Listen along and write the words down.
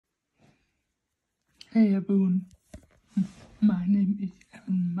Hey everyone, my name is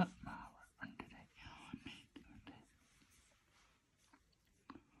Evan McMahon, and today I'm making this.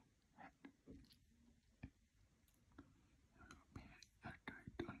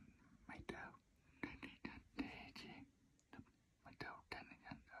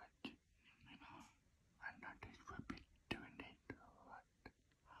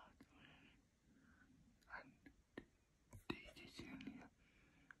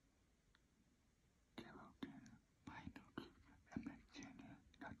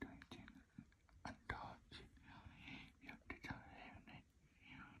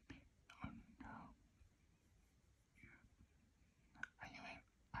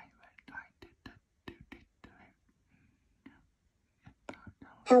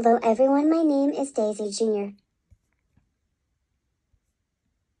 Hello everyone, my name is Daisy Jr.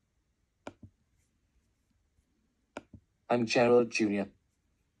 I'm Gerald Jr.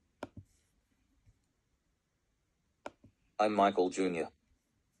 I'm Michael Jr.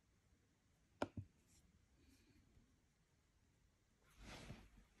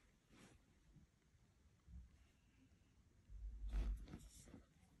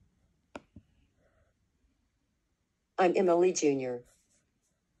 I'm Emily Jr.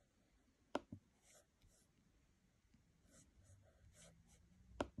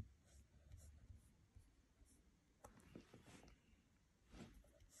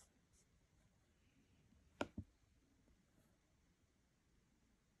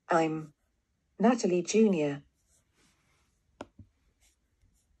 I'm Natalie Jr.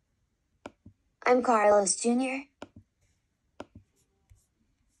 I'm Carlos Jr.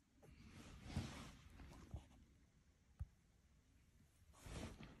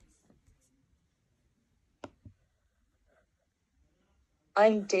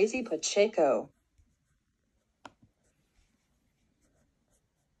 I'm Daisy Pacheco.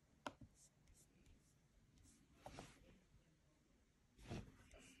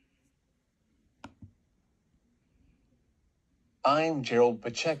 I'm Gerald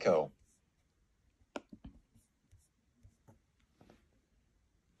Pacheco.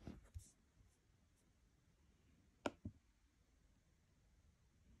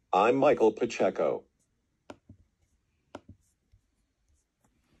 I'm Michael Pacheco.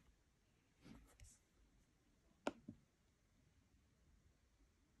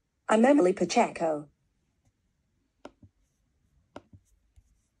 I'm Emily Pacheco.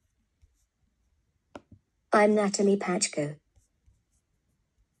 I'm Natalie Pacheco.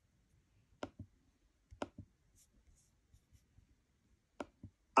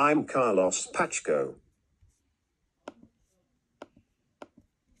 I'm Carlos Pacheco.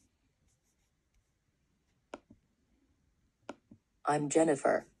 I'm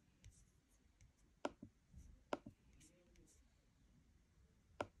Jennifer.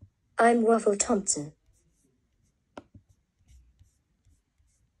 I'm Waffle Thompson.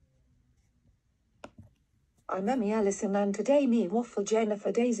 I'm Emmy Allison, and today me, Waffle,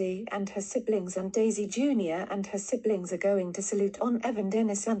 Jennifer, Daisy and her siblings and Daisy Jr. and her siblings are going to salute on Evan,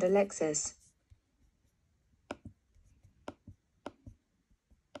 Denis and Alexis.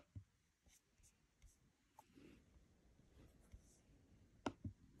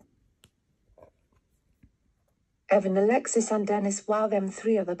 Evan, Alexis and Denis, wow, them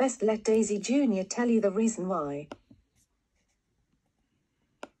three are the best. Let Daisy Jr. tell you the reason why.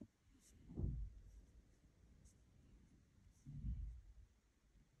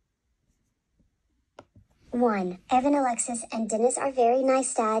 1. Evan, Alexis, and Denis are very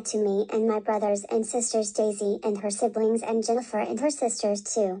nice dad to me and my brothers and sisters Daisy and her siblings and Jennifer and her sisters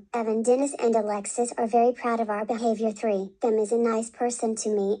too. Evan, Denis, and Alexis are very proud of our behavior. 3. Them is a nice person to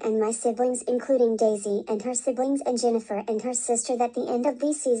me and my siblings including Daisy and her siblings and Jennifer and her sister. At the end of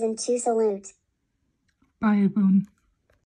the season 2 salute. Bye everyone.